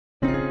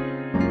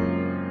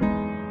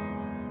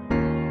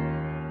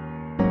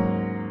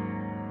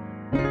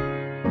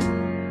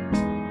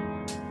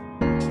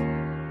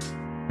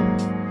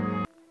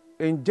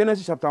In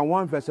Genesis chapter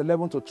 1, verse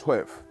 11 to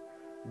 12,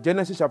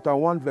 Genesis chapter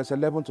 1, verse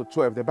 11 to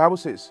 12, the Bible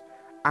says,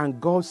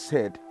 "And God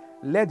said,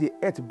 Let the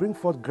earth bring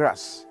forth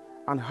grass,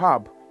 and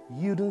herb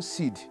yielding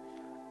seed,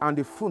 and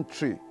the fruit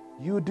tree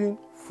yielding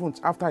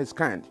fruit after his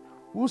kind,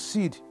 whose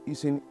seed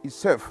is in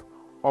itself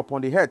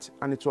upon the earth.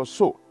 And it was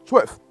so."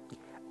 12.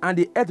 "And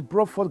the earth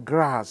brought forth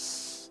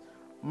grass."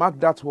 Mark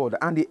that word.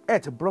 "And the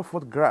earth brought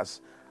forth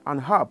grass, and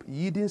herb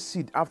yielding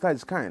seed after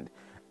his kind,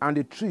 and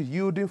the tree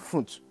yielding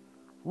fruit,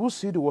 whose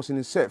seed was in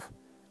itself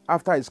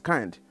after his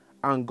kind.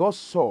 And God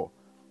saw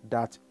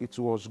that it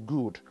was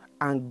good."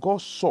 And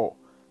God saw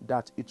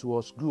that it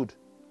was good.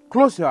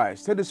 Close your eyes.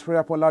 Say this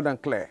prayer upon loud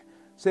and clear.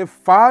 Say,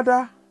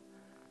 "Father,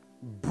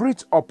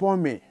 breathe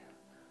upon me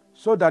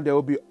so that there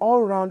will be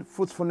all-round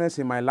fruitfulness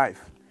in my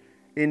life.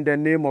 In the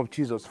name of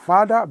Jesus."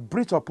 Father,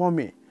 breathe upon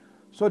me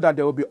so that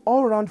there will be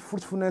all-round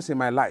fruitfulness in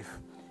my life.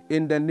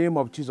 In the name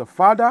of Jesus.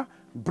 Father,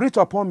 breathe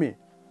upon me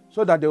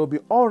so that there will be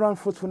all-round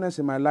fruitfulness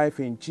in my life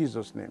in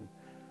Jesus' name.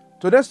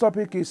 Today's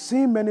topic is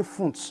seeing many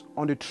fruits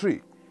on the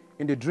tree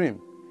in the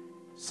dream.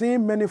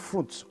 Seeing many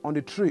fruits on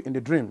the tree in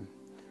the dream.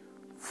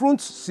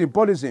 Fruit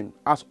symbolism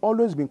has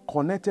always been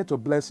connected to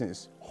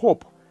blessings,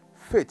 hope,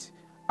 faith,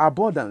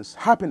 abundance,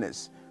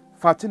 happiness,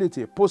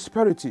 fertility,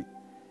 prosperity.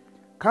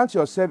 Count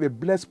yourself a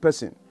blessed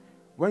person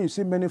when you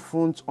see many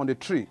fruits on the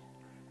tree,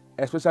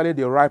 especially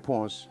the ripe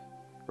ones.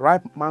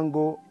 Ripe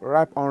mango,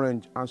 ripe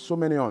orange, and so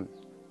many on.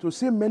 To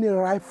see many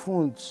ripe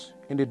fruits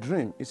in the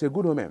dream is a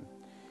good omen.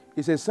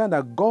 It's a sign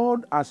that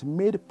God has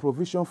made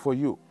provision for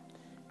you.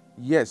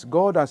 Yes,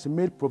 God has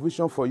made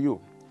provision for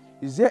you.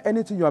 Is there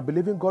anything you are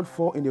believing God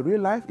for in the real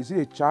life? Is it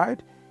a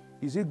child?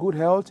 Is it good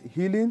health,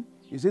 healing?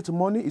 Is it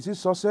money? Is it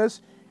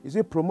success? Is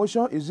it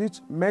promotion? Is it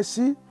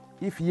mercy?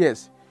 If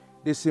yes,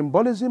 the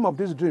symbolism of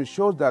this dream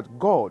shows that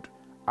God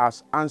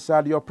has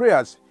answered your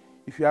prayers.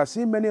 If you are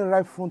seeing many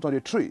ripe fruit on the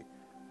tree,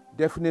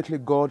 definitely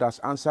God has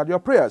answered your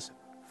prayers.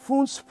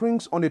 Fruit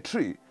springs on the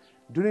tree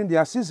during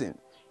their season.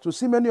 To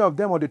see many of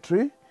them on the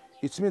tree,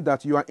 it means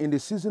that you are in the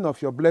season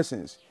of your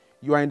blessings.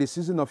 You are in the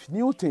season of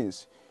new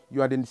things.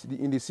 You are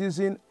in the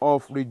season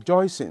of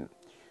rejoicing.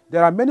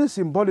 There are many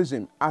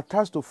symbolism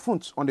attached to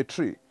fruits on the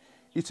tree.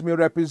 It may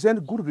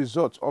represent good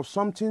results of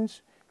something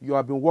you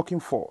have been working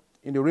for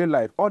in the real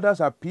life.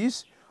 Others are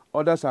peace,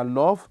 others are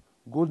love,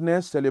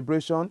 goodness,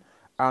 celebration,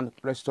 and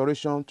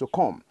restoration to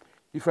come.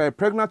 If you are a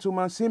pregnant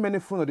woman seeing many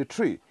fruit on the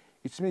tree,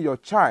 it means your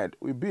child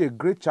will be a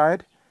great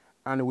child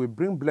and will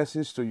bring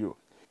blessings to you.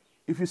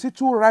 If you see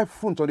two ripe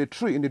fruit on the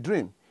tree in the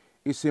dream,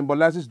 it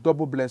symbolizes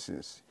double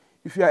blessings.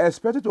 If you are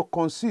expected to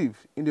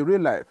conceive in the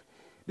real life,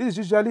 this is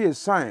usually a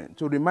sign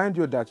to remind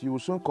you that you will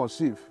soon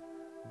conceive.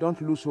 Don't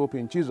lose hope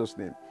in Jesus'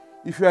 name.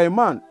 If you are a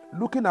man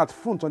looking at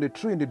fruit on the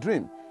tree in the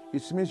dream,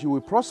 it means you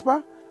will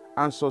prosper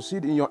and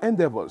succeed in your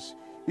endeavors.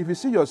 If you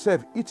see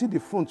yourself eating the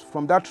fruit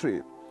from that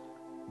tree,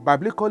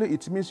 biblically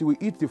it means you will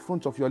eat the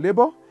fruit of your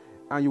labor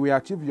and you will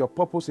achieve your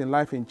purpose in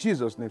life in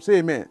Jesus' name. Say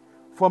amen.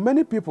 For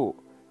many people,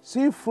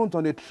 seeing fruit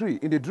on the tree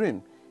in the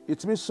dream,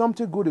 it means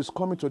something good is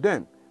coming to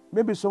them.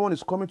 Maybe someone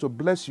is coming to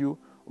bless you.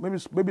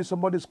 Maybe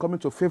somebody is coming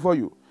to favor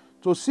you.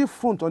 To see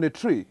fruit on the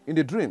tree in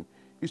the dream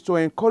is to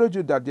encourage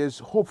you that there is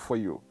hope for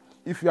you.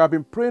 If you have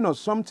been praying on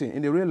something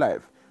in the real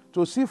life,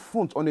 to see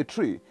fruit on a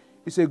tree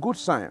is a good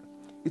sign.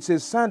 It's a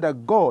sign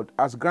that God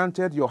has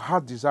granted your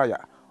heart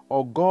desire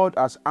or God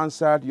has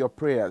answered your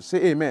prayers.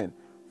 Say amen.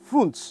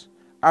 Fruits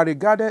are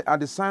regarded as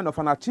the sign of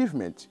an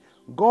achievement.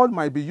 God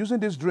might be using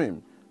this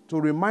dream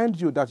to remind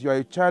you that you are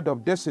a child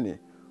of destiny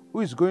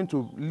who is going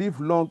to live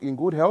long in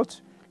good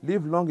health,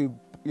 live long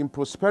in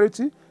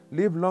prosperity,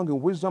 live long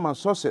in wisdom and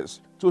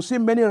success. To see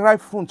many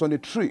ripe fruits on the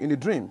tree in the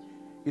dream,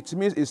 it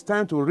means it's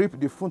time to reap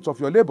the fruits of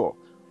your labor.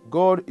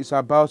 God is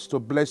about to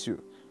bless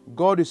you.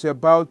 God is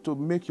about to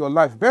make your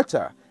life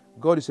better.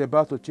 God is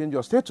about to change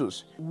your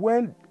status.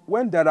 When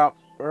there are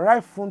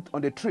ripe fruit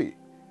on the tree,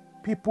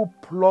 people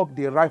pluck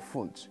the ripe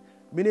fruit,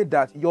 meaning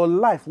that your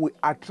life will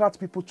attract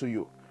people to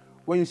you.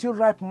 When you see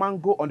ripe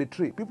mango on the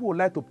tree, people would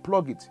like to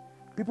plug it.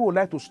 People would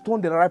like to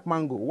stone the ripe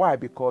mango. Why?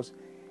 Because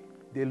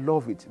they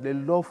love it. They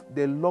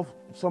love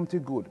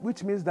something good,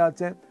 which means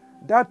that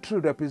that tree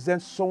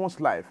represents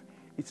someone's life.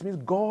 It means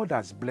God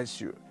has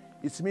blessed you.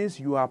 It means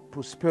you are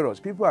prosperous.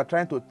 People are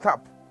trying to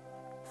tap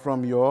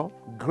from your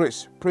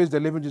grace. Praise the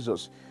living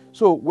Jesus.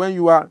 So when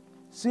you are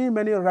seeing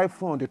many ripe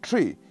fruit on the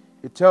tree,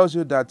 it tells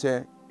you that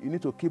you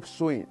need to keep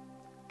sowing,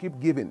 keep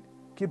giving,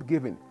 keep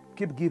giving,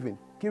 keep giving,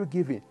 keep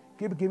giving,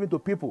 keep giving to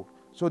people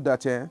so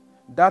that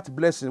that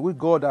blessing which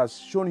God has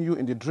shown you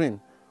in the dream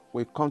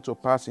will come to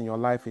pass in your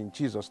life in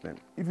Jesus' name.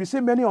 If you see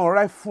many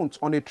unripe fruits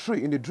on a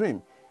tree in the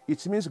dream,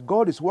 it means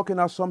God is working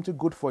out something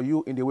good for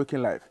you in the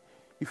waking life.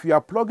 If you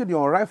are plugging the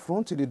unripe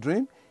fruit in the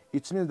dream,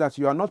 it means that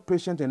you are not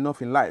patient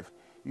enough in life.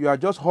 You are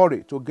just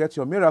hurried to get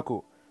your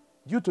miracle.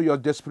 Due to your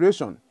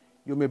desperation,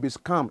 you may be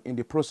scammed in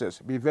the process.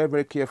 Be very,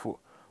 very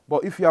careful.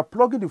 But if you are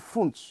plugging the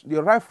fruits,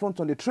 the ripe fruit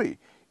on the tree,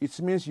 it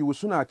means you will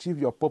soon achieve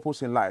your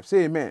purpose in life.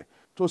 Say amen.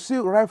 To see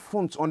ripe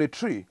fruits on a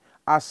tree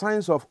are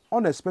signs of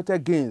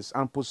unexpected gains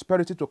and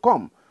prosperity to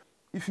come.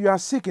 If you are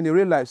sick in the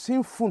real life,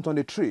 seeing fruit on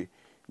the tree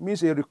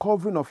means a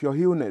recovering of your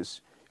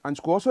illness, and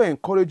it could also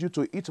encourage you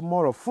to eat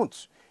more of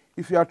fruits.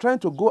 If you are trying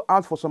to go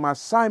out for some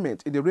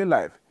assignment in the real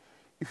life,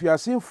 if you are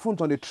seeing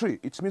fruit on a tree,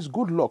 it means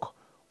good luck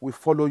will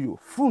follow you.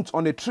 Fruit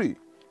on a tree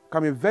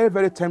can be very,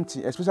 very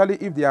tempting, especially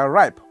if they are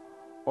ripe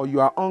or you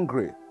are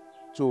hungry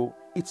to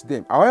eat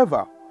them.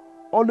 However,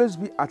 always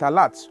be at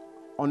alert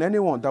on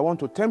anyone that want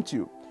to tempt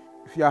you.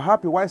 If you are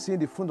happy while seeing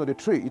the fruit of the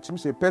tree, it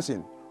means a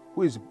person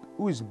who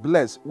is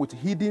blessed with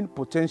hidden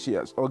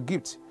potentials or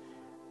gifts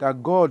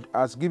that God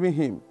has given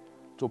him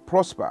to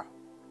prosper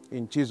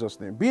in Jesus'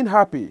 name. Being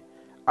happy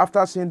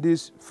after seeing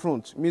this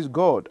fruit means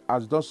God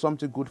has done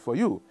something good for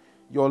you.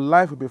 Your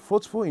life will be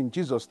fruitful in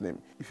Jesus' name.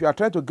 If you are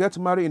trying to get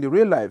married in the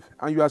real life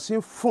and you are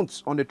seeing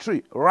fruits on the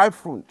tree, ripe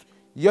fruit,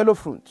 yellow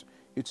fruit,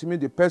 it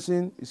means the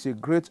person is a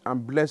great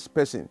and blessed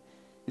person.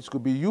 It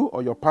could be you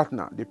or your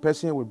partner. The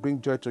person will bring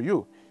joy to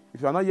you.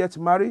 If you are not yet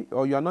married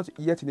or you are not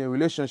yet in a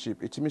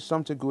relationship, it means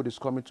something good is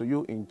coming to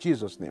you in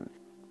Jesus' name.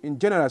 In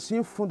general,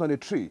 seeing fruit on a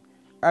tree,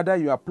 either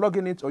you are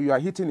plugging it or you are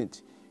hitting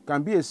it,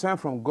 can be a sign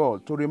from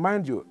God to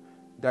remind you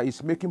that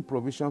He's making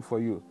provision for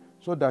you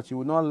so that you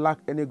will not lack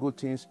any good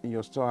things in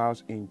your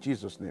storehouse in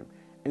Jesus' name.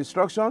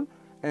 Instruction: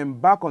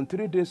 embark on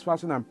 3 days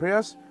fasting and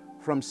prayers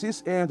from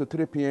 6 a.m. to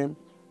 3 p.m.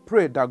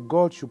 Pray that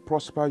God should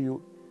prosper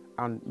you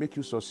and make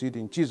you succeed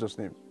in Jesus'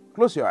 name.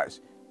 Close your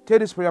eyes. Take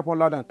this prayer upon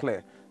loud and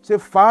clear. Say,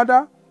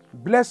 Father,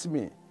 bless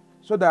me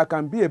so that I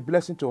can be a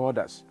blessing to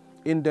others.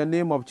 In the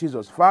name of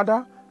Jesus.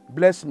 Father,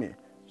 bless me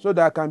so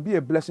that I can be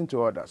a blessing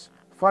to others.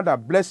 Father,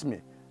 bless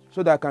me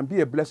so that I can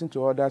be a blessing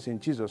to others in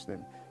Jesus'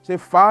 name. Say,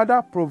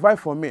 Father, provide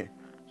for me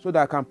so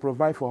that I can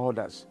provide for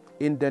others.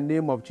 In the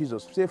name of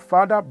Jesus. Say,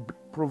 Father,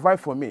 provide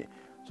for me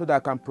so that I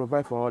can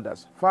provide for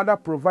others. Father,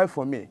 provide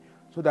for me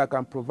so that I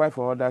can provide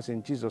for others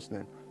in Jesus'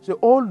 name. Say,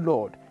 oh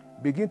Lord,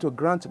 begin to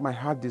grant my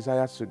heart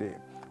desires today.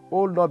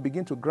 Oh Lord,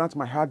 begin to grant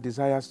my heart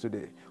desires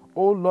today.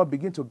 Oh Lord,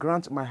 begin to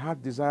grant my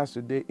heart desires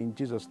today in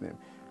Jesus' name.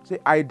 Say,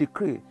 I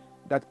decree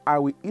that I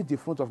will eat the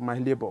fruit of my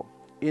labor.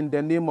 In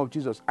the name of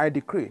Jesus, I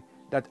decree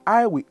that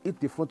I will eat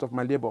the fruit of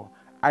my labor.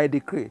 I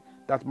decree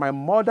that my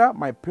mother,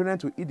 my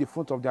parents will eat the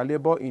fruit of their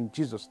labor in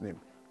Jesus' name.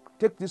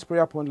 Take this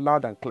prayer point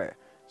loud and clear.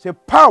 Say,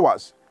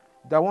 powers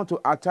that want to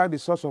attack the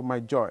source of my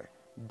joy,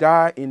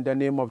 die in the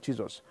name of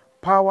Jesus.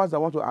 Powers that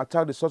want to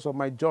attack the source of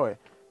my joy,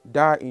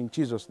 die in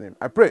Jesus' name.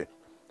 I pray,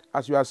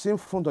 as you are seeing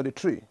fruit on the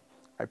tree,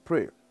 I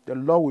pray the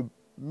Lord will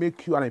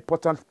make you an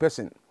important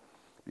person.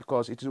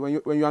 Because it is when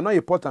you are not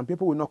important,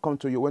 people will not come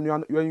to you. When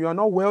you are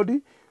not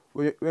wealthy,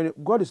 when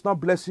God is not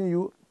blessing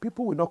you,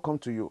 people will not come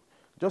to you.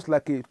 Just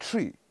like a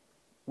tree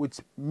with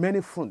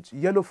many fruit,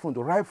 yellow fruit,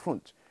 ripe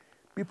fruit,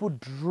 people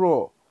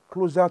draw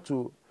closer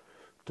to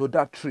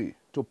that tree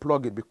to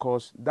plug it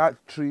because that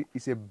tree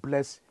is a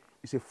blessed,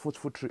 it's a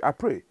fruitful tree. I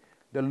pray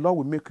the Lord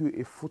will make you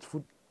a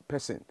fruitful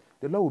person.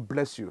 The Lord will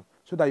bless you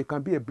so that you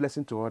can be a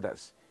blessing to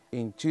others.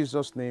 In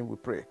Jesus' name we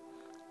pray.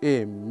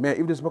 Amen.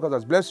 If this podcast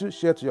has blessed you,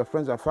 share to your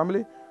friends and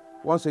family.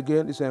 Once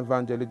again, this is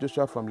Evangelist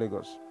Joshua from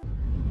Lagos.